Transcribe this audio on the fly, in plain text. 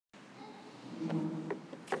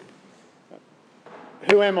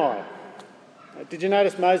Who am I? Did you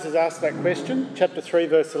notice Moses asked that question? Chapter 3,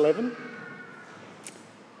 verse 11.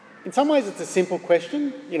 In some ways it's a simple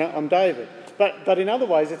question, I'm David. But in other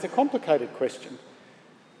ways it's a complicated question.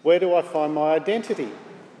 Where do I find my identity?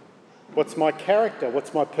 What's my character?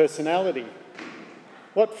 What's my personality?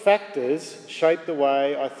 What factors shape the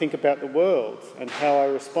way I think about the world and how I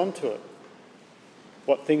respond to it?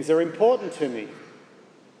 What things are important to me?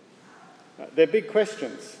 They're big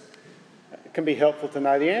questions. It can be helpful to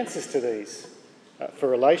know the answers to these for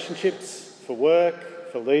relationships, for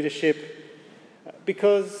work, for leadership,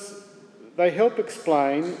 because they help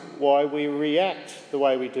explain why we react the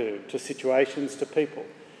way we do to situations, to people.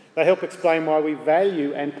 They help explain why we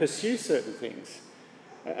value and pursue certain things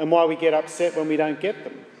and why we get upset when we don't get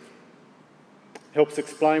them. Helps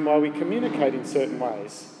explain why we communicate in certain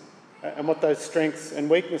ways and what those strengths and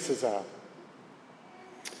weaknesses are.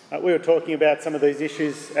 We were talking about some of these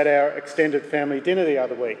issues at our extended family dinner the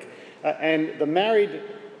other week, and the married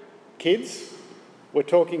kids were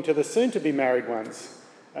talking to the soon-to-be married ones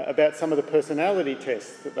about some of the personality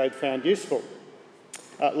tests that they'd found useful,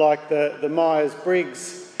 like the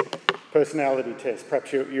Myers-Briggs personality test.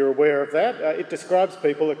 Perhaps you're aware of that. It describes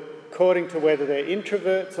people according to whether they're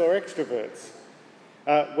introverts or extroverts,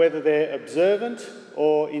 whether they're observant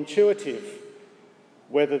or intuitive,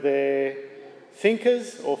 whether they're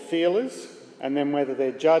thinkers or feelers, and then whether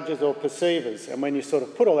they're judges or perceivers. And when you sort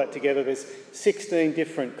of put all that together, there's 16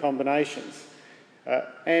 different combinations.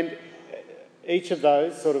 And each of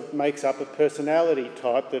those sort of makes up a personality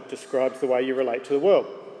type that describes the way you relate to the world.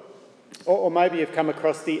 Or maybe you've come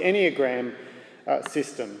across the Enneagram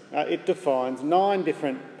system. It defines 9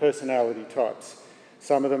 different personality types.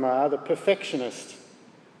 Some of them are the perfectionist,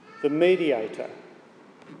 the mediator,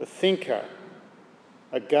 the thinker,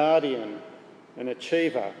 a guardian, an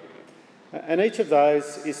achiever. And each of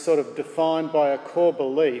those is sort of defined by a core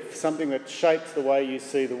belief, something that shapes the way you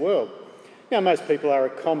see the world. Now, most people are a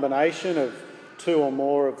combination of 2 or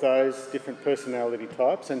more of those different personality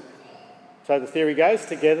types, and so the theory goes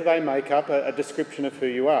together they make up a description of who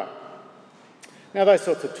you are. Now, those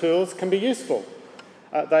sorts of tools can be useful.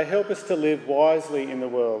 They help us to live wisely in the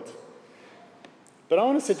world. But I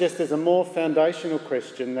want to suggest there's a more foundational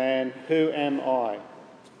question than who am I?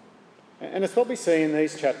 And it's what we see in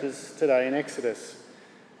these chapters today in Exodus.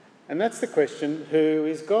 And that's the question, who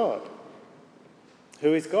is God?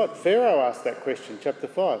 Who is God? Pharaoh asked that question, chapter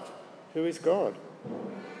 5. Who is God?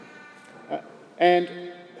 And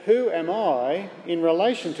who am I in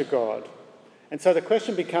relation to God? And so the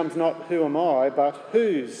question becomes not who am I, but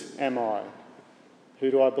whose am I?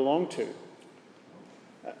 Who do I belong to?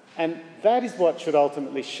 And that is what should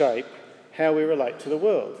ultimately shape how we relate to the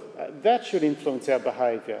world. That should influence our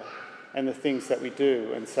behaviour and the things that we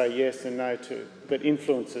do and say yes and no to, that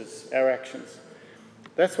influences our actions.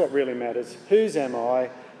 That's what really matters. Whose am I,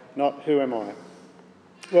 not who am I?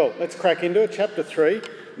 Well, let's crack into it. Chapter 3,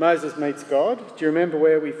 Moses meets God. Do you remember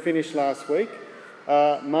where we finished last week?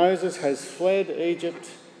 Moses has fled Egypt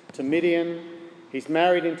to Midian. He's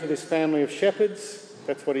married into this family of shepherds.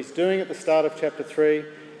 That's what he's doing at the start of chapter 3.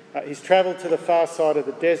 He's travelled to the far side of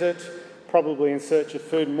the desert, probably in search of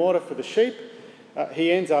food and water for the sheep.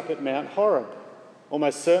 He ends up at Mount Horeb.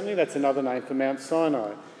 Almost certainly that's another name for Mount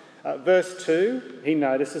Sinai. Verse 2, he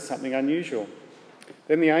notices something unusual.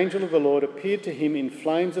 Then the angel of the Lord appeared to him in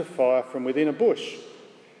flames of fire from within a bush.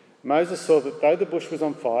 Moses saw that though the bush was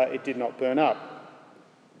on fire, it did not burn up.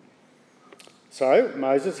 So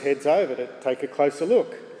Moses heads over to take a closer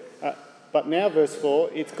look. But now, verse 4,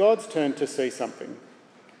 it's God's turn to see something.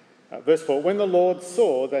 Verse 4, when the Lord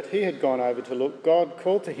saw that he had gone over to look, God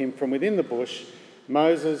called to him from within the bush,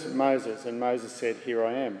 Moses, Moses. And Moses said, here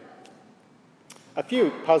I am. A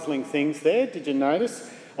few puzzling things there, did you notice?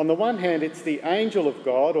 On the one hand, it's the angel of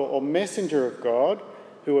God or messenger of God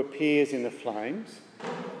who appears in the flames.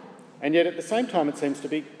 And yet at the same time, it seems to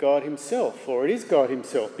be God himself, or it is God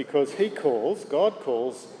himself, because God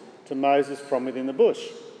calls to Moses from within the bush.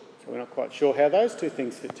 So we're not quite sure how those two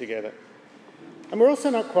things fit together. And we're also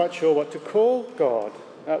not quite sure what to call God.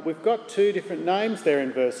 We've got 2 different names there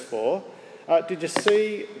in verse 4. Did you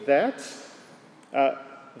see that?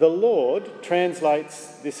 The Lord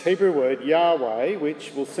translates this Hebrew word Yahweh,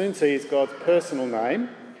 which we'll soon see is God's personal name.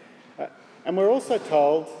 And we're also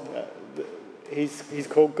told he's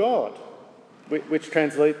called God, which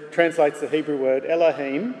translates the Hebrew word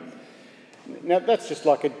Elohim. Now, that's just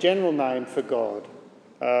like a general name for God.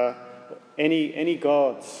 Any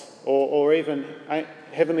gods or even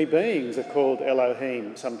heavenly beings are called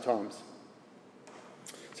Elohim sometimes.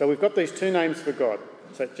 So we've got these 2 names for God.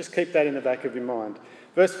 So just keep that in the back of your mind.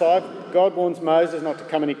 Verse 5, God warns Moses not to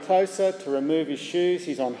come any closer, to remove his shoes.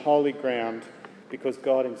 He's on holy ground because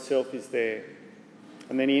God himself is there.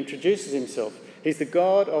 And then he introduces himself. He's the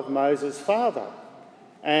God of Moses' father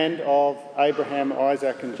and of Abraham,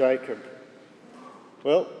 Isaac and Jacob.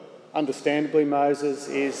 Well, understandably, Moses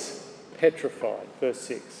is petrified, verse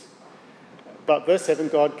 6. But verse 7,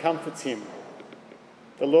 God comforts him.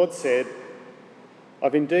 The Lord said,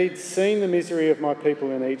 I've indeed seen the misery of my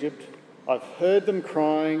people in Egypt. I've heard them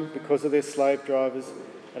crying because of their slave drivers,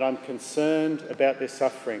 and I'm concerned about their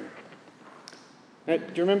suffering. Now, do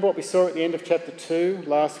you remember what we saw at the end of chapter 2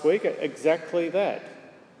 last week? Exactly that.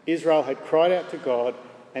 Israel had cried out to God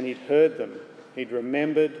and he'd heard them. He'd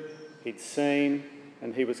remembered, he'd seen,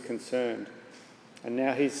 and he was concerned. And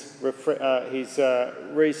now he's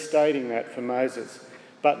restating that for Moses.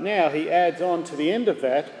 But now he adds on to the end of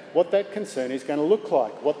that what that concern is going to look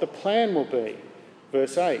like, what the plan will be.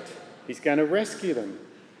 Verse 8, he's going to rescue them.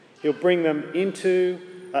 He'll bring them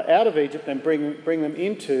out of Egypt and bring them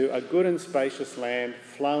into a good and spacious land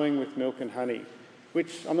flowing with milk and honey,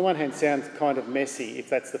 which on the one hand sounds kind of messy if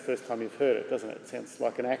that's the first time you've heard it, doesn't it? It sounds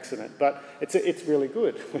like an accident, but it's really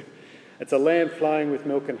good. It's a land flowing with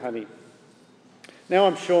milk and honey. Now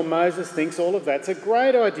I'm sure Moses thinks all of that's a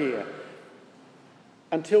great idea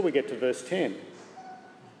until we get to verse 10,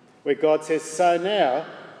 where God says, so now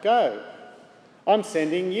go. I'm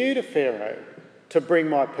sending you to Pharaoh to bring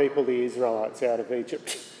my people, the Israelites, out of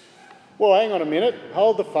Egypt. Well, hang on a minute,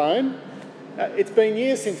 hold the phone. It's been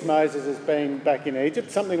years since Moses has been back in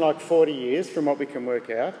Egypt, something like 40 years from what we can work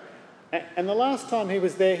out. And the last time he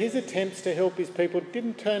was there, his attempts to help his people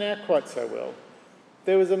didn't turn out quite so well.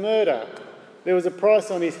 There was a murder, there was a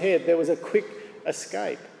price on his head, there was a quick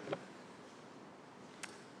escape.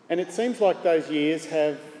 And it seems like those years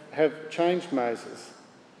have changed Moses.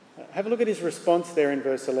 Have a look at his response there in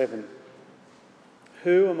verse 11.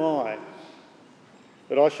 Who am I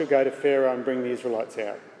that I shall go to Pharaoh and bring the Israelites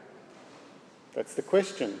out? That's the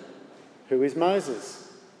question. Who is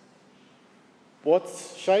Moses?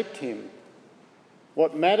 What's shaped him?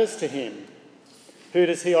 What matters to him? Who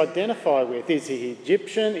does he identify with? Is he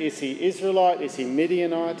Egyptian? Is he Israelite? Is he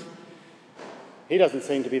Midianite? He doesn't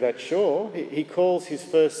seem to be that sure. He calls his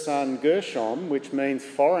first son Gershom, which means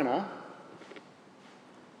foreigner.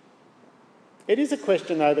 It is a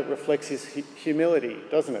question, though, that reflects his humility,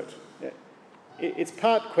 doesn't it? It's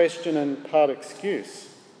part question and part excuse.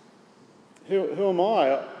 Who am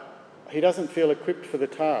I? He doesn't feel equipped for the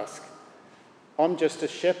task. I'm just a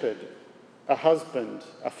shepherd, a husband,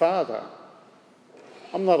 a father.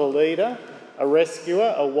 I'm not a leader, a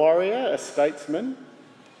rescuer, a warrior, a statesman.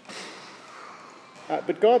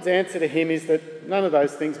 But God's answer to him is that none of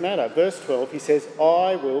those things matter. Verse 12, he says,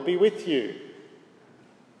 I will be with you.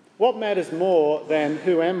 What matters more than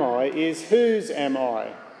who am I is whose am I?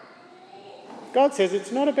 God says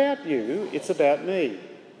it's not about you, it's about me.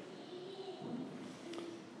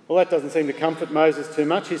 Well, that doesn't seem to comfort Moses too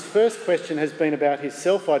much. His first question has been about his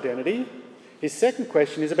self-identity. His second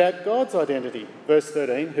question is about God's identity. Verse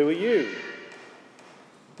 13, who are you?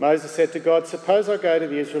 Moses said to God, suppose I go to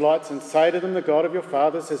the Israelites and say to them, the God of your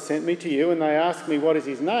fathers has sent me to you, and they ask me, what is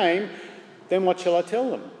his name? Then what shall I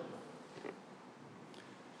tell them?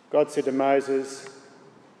 God said to Moses,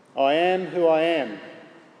 I am who I am.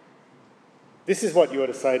 This is what you are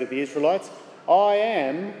to say to the Israelites. I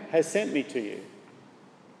am has sent me to you.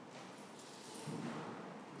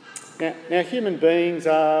 Now human beings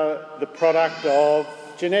are the product of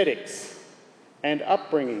genetics and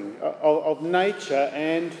upbringing, of nature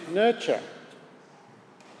and nurture.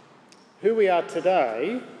 Who we are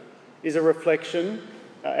today is a reflection,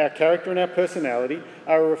 our character and our personality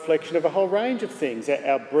are a reflection of a whole range of things,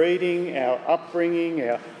 our breeding, our upbringing,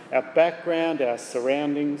 our background, our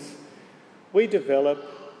surroundings. We develop,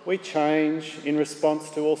 we change in response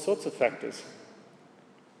to all sorts of factors.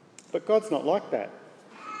 But God's not like that.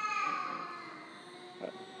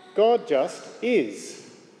 God just is.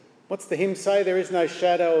 What's the hymn say? There is no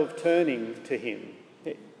shadow of turning to him.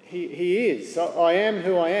 He is. I am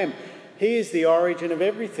who I am. He is the origin of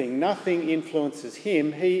everything. Nothing influences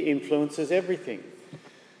him. He influences everything.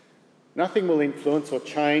 Nothing will influence or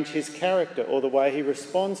change his character or the way he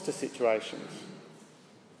responds to situations.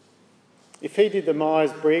 If he did the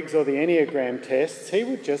Myers-Briggs or the Enneagram tests, he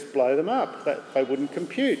would just blow them up. They wouldn't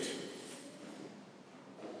compute.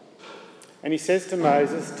 And he says to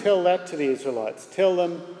Moses, tell that to the Israelites. Tell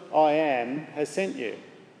them, I am has sent you.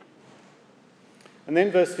 And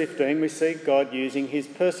then verse 15, we see God using his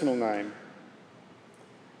personal name,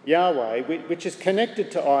 Yahweh, which is connected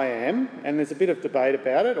to I am, and there's a bit of debate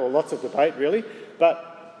about it, or lots of debate really,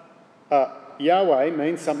 but Yahweh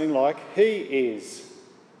means something like he is.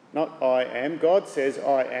 not I am. God says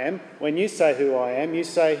I am. When you say who I am, you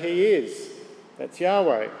say he is. That's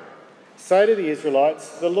Yahweh. Say to the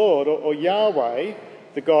Israelites, the Lord, or Yahweh,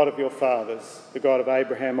 the God of your fathers, the God of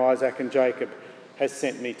Abraham, Isaac and Jacob, has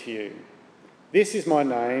sent me to you. This is my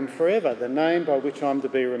name forever, the name by which I'm to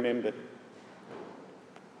be remembered.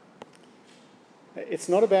 It's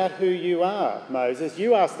not about who you are, Moses.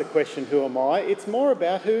 You ask the question, who am I? It's more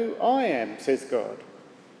about who I am, says God.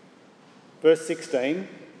 Verse 16,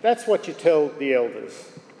 that's what you tell the elders,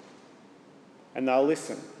 and they'll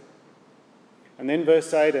listen. And then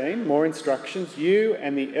verse 18, more instructions. You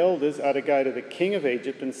and the elders are to go to the king of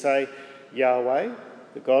Egypt and say, Yahweh,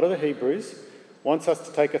 the God of the Hebrews, wants us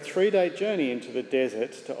to take a 3-day journey into the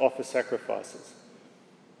desert to offer sacrifices.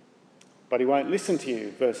 But he won't listen to you,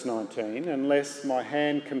 verse 19, unless my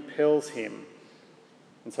hand compels him.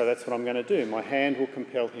 And so that's what I'm going to do. My hand will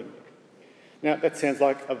compel him. Now, that sounds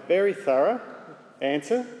like a very thorough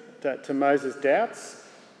answer to Moses' doubts.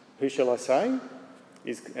 Who shall I say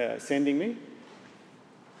is sending me?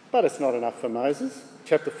 But it's not enough for Moses.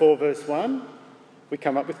 Chapter 4, verse 1, we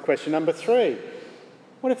come up with question number 3.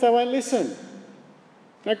 What if they won't listen?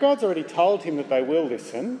 Now, God's already told him that they will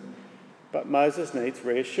listen, but Moses needs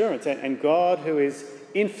reassurance. And God, who is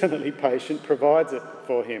infinitely patient, provides it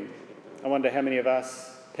for him. I wonder how many of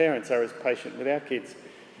us parents are as patient with our kids.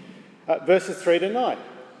 Verses 3 to 9.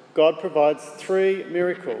 God provides 3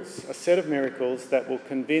 miracles, a set of miracles that will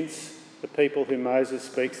convince the people who Moses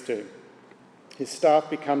speaks to. His staff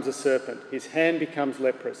becomes a serpent, his hand becomes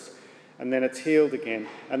leprous, and then it's healed again.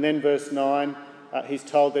 And then verse 9, he's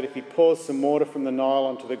told that if he pours some water from the Nile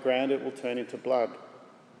onto the ground, it will turn into blood.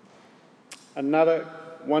 Another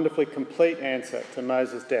wonderfully complete answer to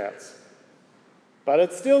Moses' doubts. But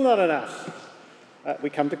it's still not enough. We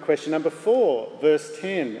come to question number 4, verse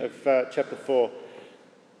 10 of chapter 4.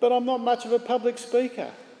 But I'm not much of a public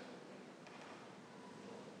speaker.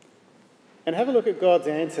 And have a look at God's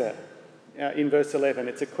answer in verse 11.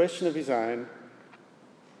 It's a question of his own.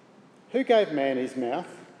 Who gave man his mouth?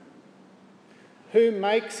 Who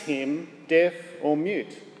makes him deaf or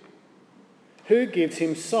mute? Who gives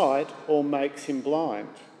him sight or makes him blind?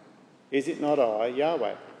 Is it not I,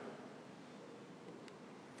 Yahweh?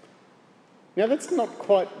 Now, that's not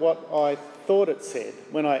quite what I thought it said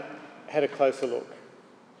when I had a closer look.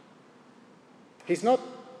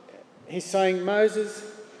 He's saying, Moses,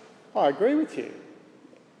 I agree with you.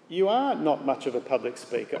 You are not much of a public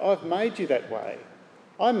speaker. I've made you that way.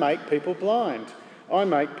 I make people blind. I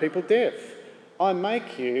make people deaf. I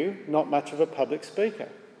make you not much of a public speaker.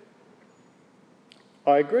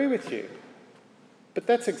 I agree with you. But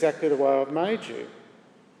that's exactly the way I've made you.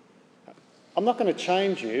 I'm not going to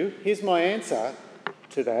change you. Here's my answer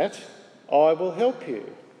to that. I will help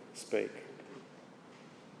you speak.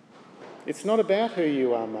 It's not about who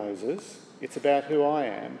you are, Moses. It's about who I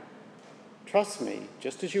am. Trust me,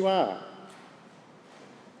 just as you are.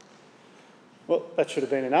 Well, that should have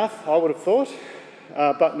been enough, I would have thought.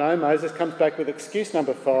 But no, Moses comes back with excuse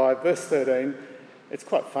number 5, verse 13. It's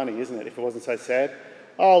quite funny, isn't it, if it wasn't so sad?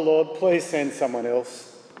 Oh, Lord, please send someone else.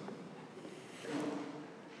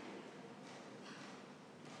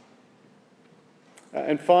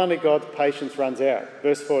 And finally, God's patience runs out.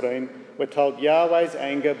 Verse 14, we're told Yahweh's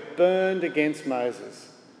anger burned against Moses.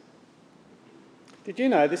 Did you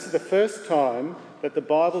know this is the first time that the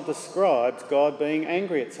Bible describes God being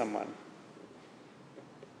angry at someone?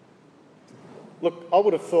 Look, I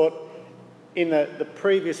would have thought in the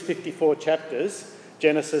previous 54 chapters,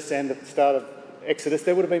 Genesis and the start of Exodus,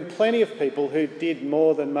 there would have been plenty of people who did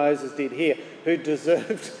more than Moses did here, who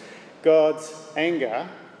deserved God's anger.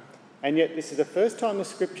 And yet this is the first time the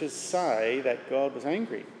scriptures say that God was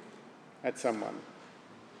angry at someone.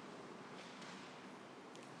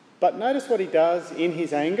 But notice what he does in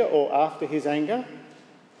his anger or after his anger.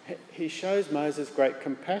 He shows Moses great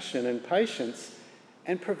compassion and patience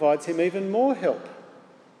and provides him even more help.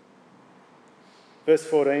 Verse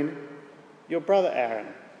 14, your brother Aaron,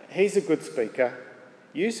 he's a good speaker.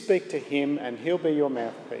 You speak to him and he'll be your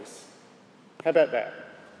mouthpiece. How about that?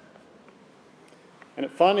 And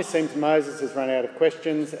it finally seems Moses has run out of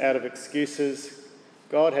questions, out of excuses.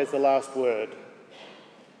 God has the last word.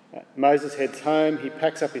 Moses heads home, he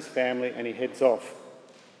packs up his family and he heads off.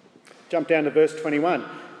 Jump down to verse 21.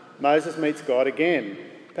 Moses meets God again.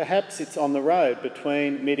 Perhaps it's on the road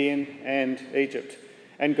between Midian and Egypt.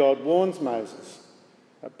 And God warns Moses,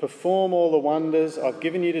 perform all the wonders I've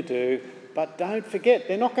given you to do, but don't forget,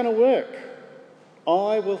 they're not going to work.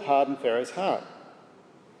 I will harden Pharaoh's heart.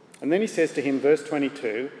 And then he says to him, verse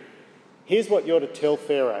 22, here's what you're to tell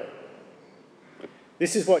Pharaoh.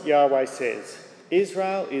 This is what Yahweh says.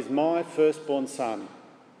 Israel is my firstborn son.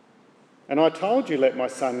 And I told you, let my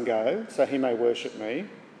son go, so he may worship me.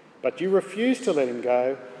 But you refused to let him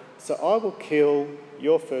go, so I will kill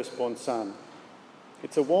your firstborn son."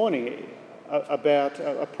 It's a warning about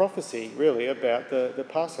a prophecy, really, about the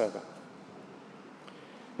Passover.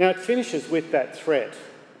 Now, it finishes with that threat,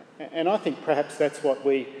 and I think perhaps that's what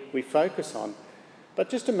we focus on. But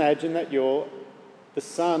just imagine that you're the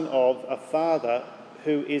son of a father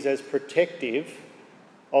who is as protective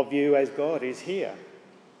of you as God is here.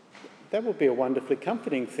 That would be a wonderfully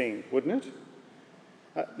comforting thing, wouldn't it?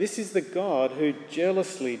 This is the God who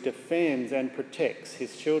jealously defends and protects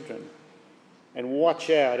his children, and watch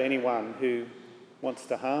out anyone who wants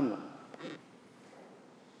to harm them.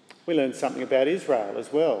 We learn something about Israel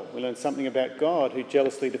as well. We learn something about God who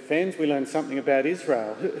jealously defends. We learn something about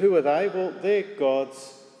Israel. Who are they? Well, they're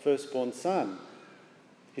God's firstborn son,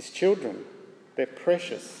 his children. They're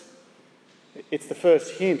precious. It's the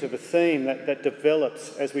first hint of a theme that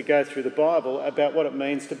develops as we go through the Bible about what it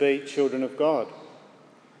means to be children of God.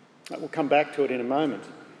 We'll come back to it in a moment.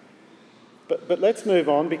 But let's move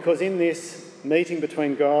on, because in this meeting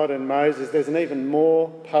between God and Moses, there's an even more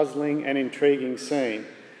puzzling and intriguing scene.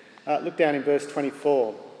 Look down in verse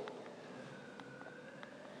 24.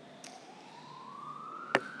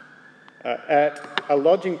 At a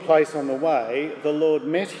lodging place on the way, the Lord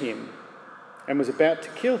met him and was about to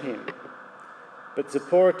kill him. But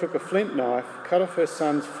Zipporah took a flint knife, cut off her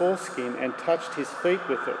son's foreskin and touched his feet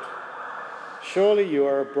with it. "Surely you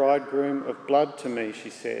are a bridegroom of blood to me," she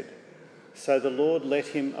said. So the Lord let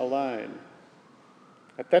him alone.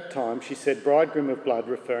 At that time she said bridegroom of blood,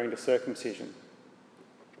 referring to circumcision.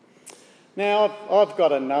 Now, I've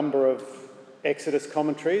got a number of Exodus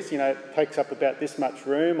commentaries. It takes up about this much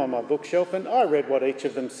room on my bookshelf, and I read what each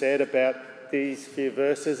of them said about these few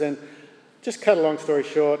verses, and just cut a long story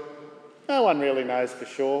short, no one really knows for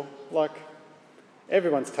sure.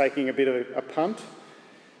 Everyone's taking a bit of a punt.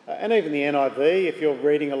 And even the NIV, if you're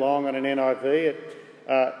reading along on an NIV,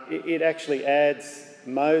 it actually adds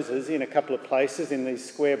Moses in a couple of places in these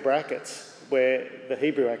square brackets where the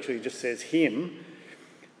Hebrew actually just says him.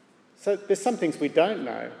 So there's some things we don't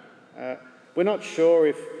know. We're not sure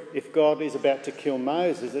if God is about to kill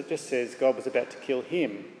Moses. It just says God was about to kill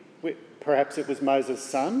him. Perhaps it was Moses'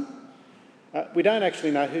 son. We don't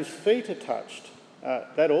actually know whose feet are touched.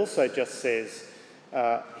 That also just says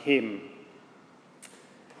him.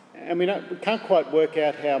 And we can't quite work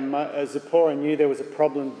out how Zipporah knew there was a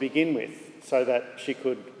problem to begin with so that she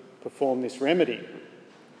could perform this remedy.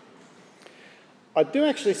 I do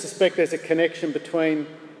actually suspect there's a connection between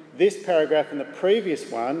this paragraph and the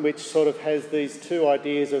previous one, which sort of has these two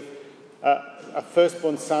ideas of a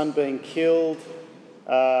firstborn son being killed,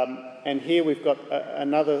 and here we've got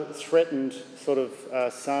another threatened sort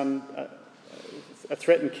of son, a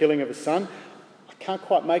threatened killing of a son. I can't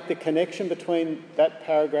quite make the connection between that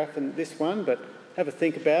paragraph and this one, but have a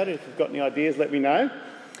think about it. If you've got any ideas, let me know.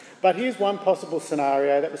 But here's one possible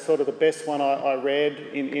scenario. That was sort of the best one I read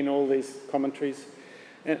in all these commentaries,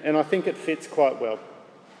 and I think it fits quite well.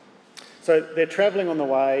 So they're travelling on the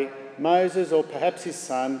way. Moses, or perhaps his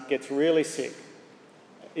son, gets really sick,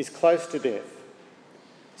 is close to death.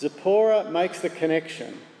 Zipporah makes the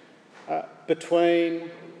connection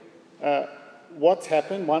between what's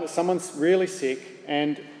happened, someone's really sick,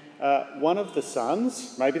 and one of the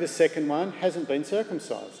sons, maybe the second one, hasn't been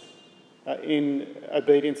circumcised in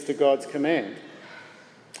obedience to God's command.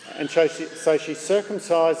 And so she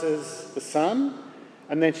circumcises the son,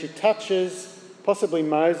 and then she touches possibly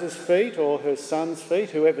Moses' feet or her son's feet,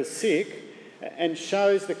 whoever's sick, and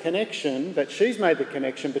shows the connection, that she's made the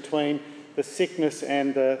connection between the sickness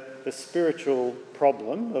and the spiritual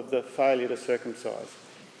problem of the failure to circumcise.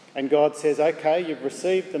 And God says, okay, you've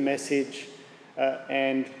received the message,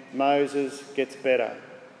 and Moses gets better.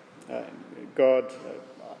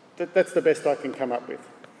 That's the best I can come up with.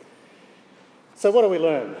 So what do we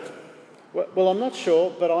learn? Well, I'm not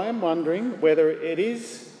sure, but I am wondering whether it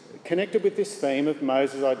is connected with this theme of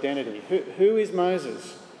Moses' identity. Who is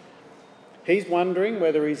Moses? He's wondering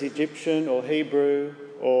whether he's Egyptian or Hebrew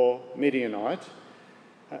or Midianite.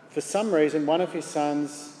 For some reason, one of his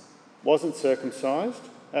sons wasn't circumcised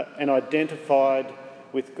and identified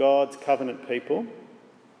with God's covenant people.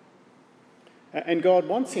 And God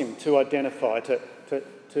wants him to identify, to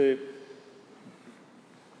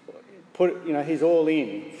put, he's all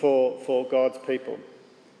in for God's people.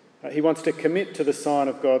 He wants to commit to the sign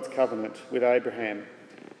of God's covenant with Abraham.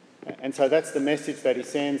 And so that's the message that he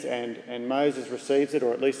sends, and Moses receives it,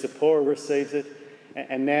 or at least Zipporah receives it.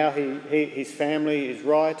 And now his family is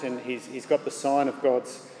right, and he's got the sign of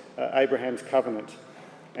Abraham's covenant,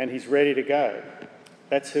 and he's ready to go.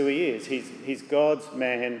 That's who he is. He's God's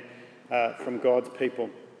man from God's people.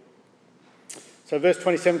 So verse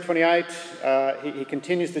 27, 28, he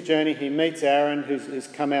continues the journey. He meets Aaron, who's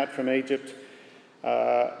come out from Egypt,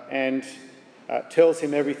 and tells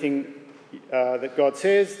him everything that God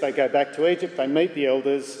says. They go back to Egypt, they meet the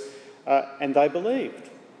elders, and they believed,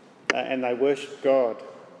 and they worshipped God,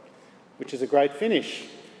 which is a great finish.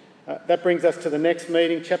 That brings us to the next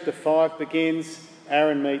meeting. Chapter 5 begins.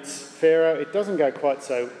 Aaron meets Pharaoh. It doesn't go quite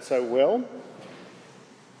so well.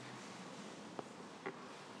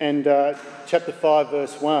 And chapter 5,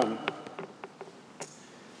 verse 1.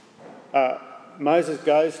 Moses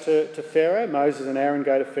goes to Pharaoh. Moses and Aaron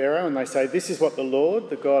go to Pharaoh and they say, "This is what the Lord,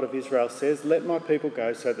 the God of Israel, says. Let my people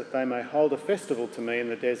go so that they may hold a festival to me in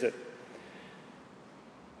the desert."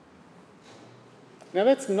 Now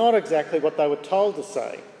that's not exactly what they were told to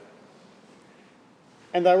say.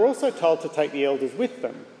 And they were also told to take the elders with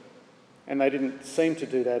them. And they didn't seem to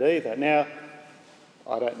do that either. Now,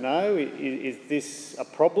 I don't know, is this a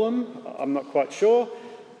problem? I'm not quite sure.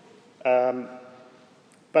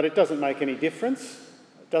 But it doesn't make any difference,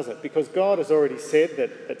 does it? Because God has already said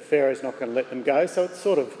that Pharaoh's not going to let them go, so it's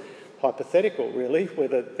sort of hypothetical, really,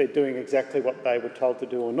 whether they're doing exactly what they were told to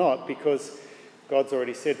do or not, because God's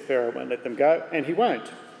already said Pharaoh won't let them go, and he won't.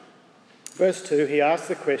 Verse 2, he asks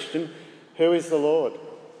the question, "Who is the Lord?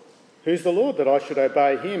 Who's the Lord that I should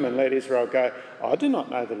obey him and let Israel go? I do not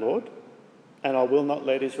know the Lord, and I will not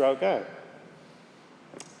let Israel go."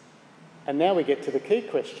 And now we get to the key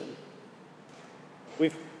question.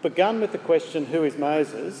 We've begun with the question, who is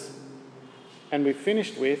Moses? And we've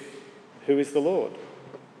finished with, who is the Lord?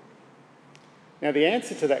 Now the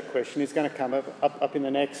answer to that question is going to come up in the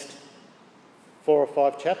next 4 or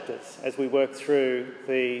 5 chapters as we work through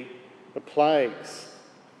the plagues.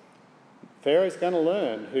 Pharaoh's going to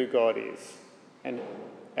learn who God is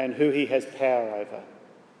and who he has power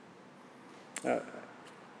over.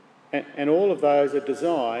 And all of those are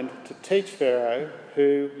designed to teach Pharaoh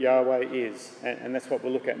who Yahweh is. And that's what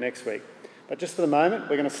we'll look at next week. But just for the moment,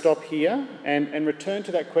 we're going to stop here and return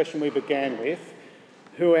to that question we began with.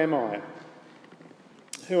 Who am I?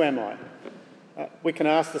 Who am I? We can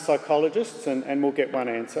ask the psychologists and we'll get one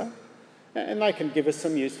answer. And they can give us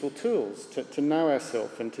some useful tools to know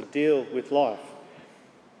ourselves and to deal with life.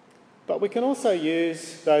 But we can also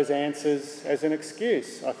use those answers as an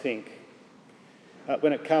excuse, I think,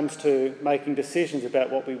 when it comes to making decisions about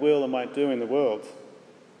what we will and won't do in the world.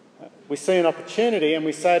 We see an opportunity and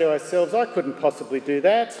we say to ourselves, "I couldn't possibly do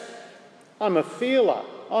that. I'm a feeler,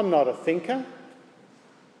 I'm not a thinker."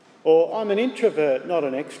 Or, "I'm an introvert, not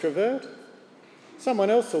an extrovert.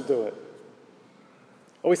 Someone else will do it."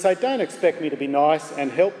 Or we say, "Don't expect me to be nice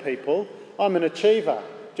and help people. I'm an achiever.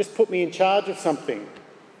 Just put me in charge of something.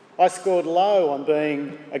 I scored low on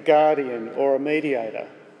being a guardian or a mediator.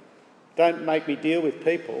 Don't make me deal with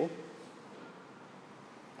people."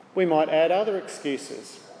 We might add other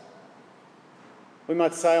excuses. We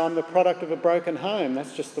might say, "I'm the product of a broken home.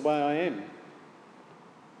 That's just the way I am.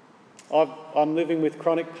 I'm living with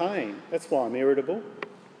chronic pain. That's why I'm irritable.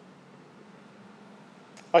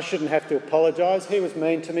 I shouldn't have to apologise. He was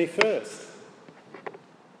mean to me first.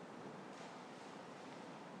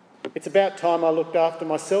 It's about time I looked after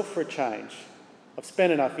myself for a change. I've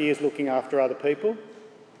spent enough years looking after other people.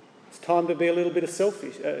 It's time to be a little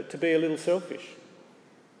selfish.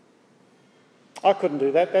 I couldn't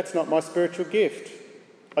do that. That's not my spiritual gift.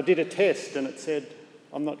 I did a test and it said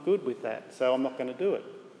I'm not good with that, so I'm not going to do it."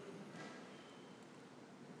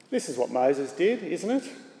 This is what Moses did, isn't it?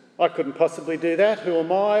 "I couldn't possibly do that. Who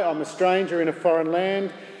am I? I'm a stranger in a foreign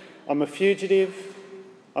land. I'm a fugitive.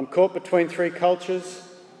 I'm caught between 3 cultures.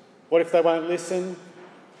 What if they won't listen?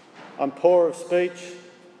 I'm poor of speech."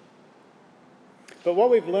 But what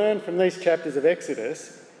we've learned from these chapters of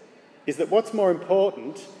Exodus is that what's more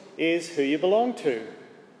important is who you belong to.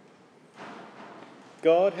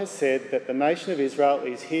 God has said that the nation of Israel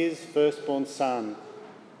is his firstborn son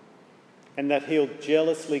and that he'll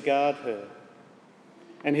jealously guard her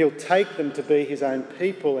and he'll take them to be his own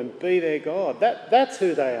people and be their God. That's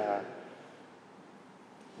who they are.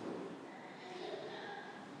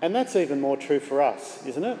 And that's even more true for us,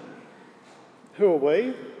 isn't it? Who are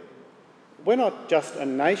we? We're not just a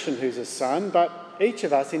nation who's a son, but each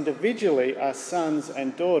of us individually are sons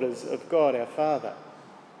and daughters of God our Father.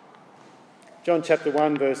 John chapter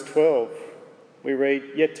 1 verse 12, we read,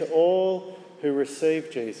 "Yet to all who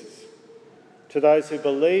received Jesus, to those who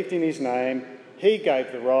believed in his name, he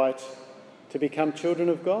gave the right to become children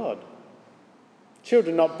of God."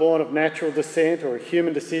 Children not born of natural descent or a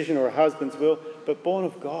human decision or a husband's will, but born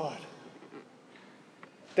of God.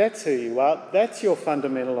 That's who you are. That's your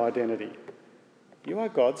fundamental identity. You are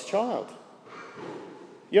God's child.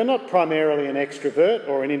 You're not primarily an extrovert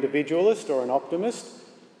or an individualist or an optimist.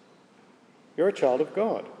 You're a child of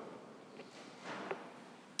God.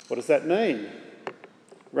 What does that mean?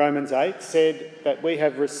 Romans 8 said that we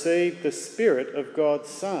have received the Spirit of God's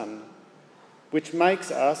Son, which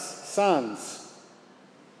makes us sons.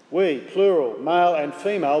 We, plural, male and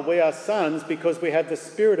female, we are sons because we have the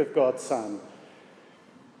Spirit of God's Son.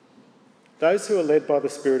 Those who are led by the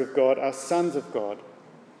Spirit of God are sons of God.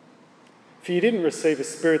 For you didn't receive a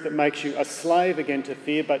spirit that makes you a slave again to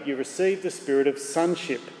fear, but you received the spirit of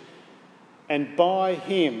sonship. And by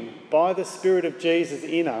him, by the Spirit of Jesus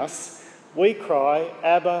in us, we cry,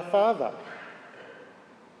 Abba, Father.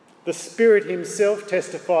 The Spirit himself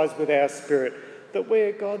testifies with our spirit that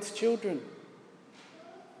we're God's children.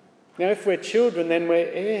 Now, if we're children, then we're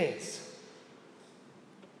heirs.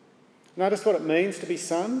 Notice what it means to be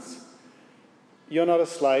sons. You're not a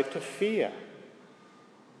slave to fear.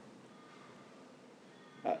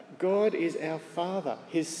 God is our Father.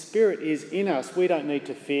 His Spirit is in us. We don't need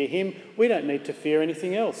to fear him. We don't need to fear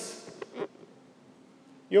anything else.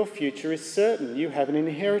 Your future is certain. You have an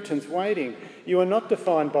inheritance waiting. You are not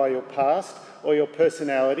defined by your past or your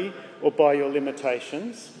personality or by your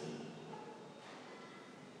limitations.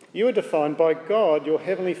 You are defined by God, your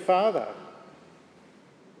Heavenly Father.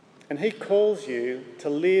 And he calls you to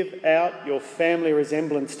live out your family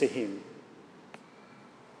resemblance to him.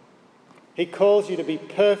 He calls you to be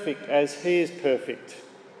perfect as he is perfect.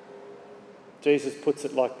 Jesus puts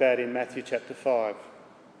it like that in Matthew chapter 5.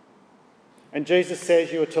 And Jesus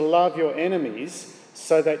says you are to love your enemies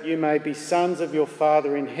so that you may be sons of your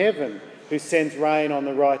Father in heaven, who sends rain on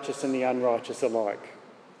the righteous and the unrighteous alike.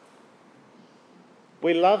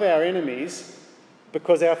 We love our enemies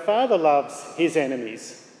because our Father loves his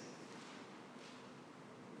enemies.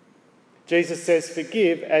 Jesus says,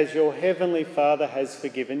 forgive as your heavenly Father has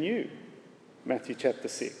forgiven you. Matthew chapter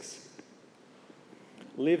 6.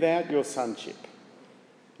 Live out your sonship.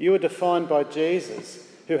 You are defined by Jesus,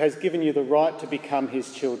 who has given you the right to become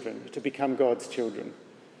his children, to become God's children.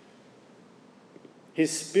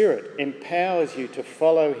 His Spirit empowers you to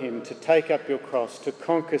follow him, to take up your cross, to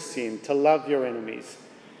conquer sin, to love your enemies.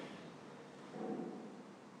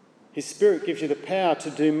 His Spirit gives you the power to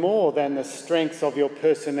do more than the strengths of your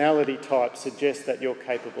personality type suggest that you're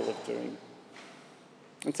capable of doing.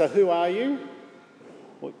 And so who are you?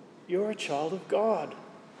 Well, you're a child of God.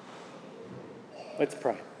 Let's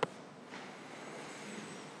pray.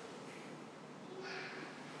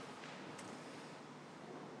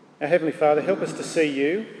 Our Heavenly Father, help us to see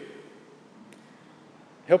you.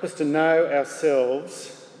 Help us to know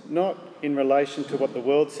ourselves, not in relation to what the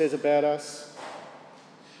world says about us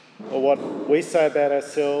or what we say about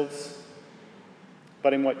ourselves,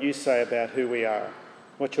 but in what you say about who we are,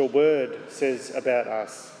 what your word says about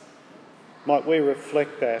us. Might we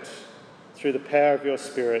reflect that through the power of your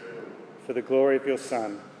Spirit for the glory of your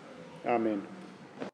Son. Amen.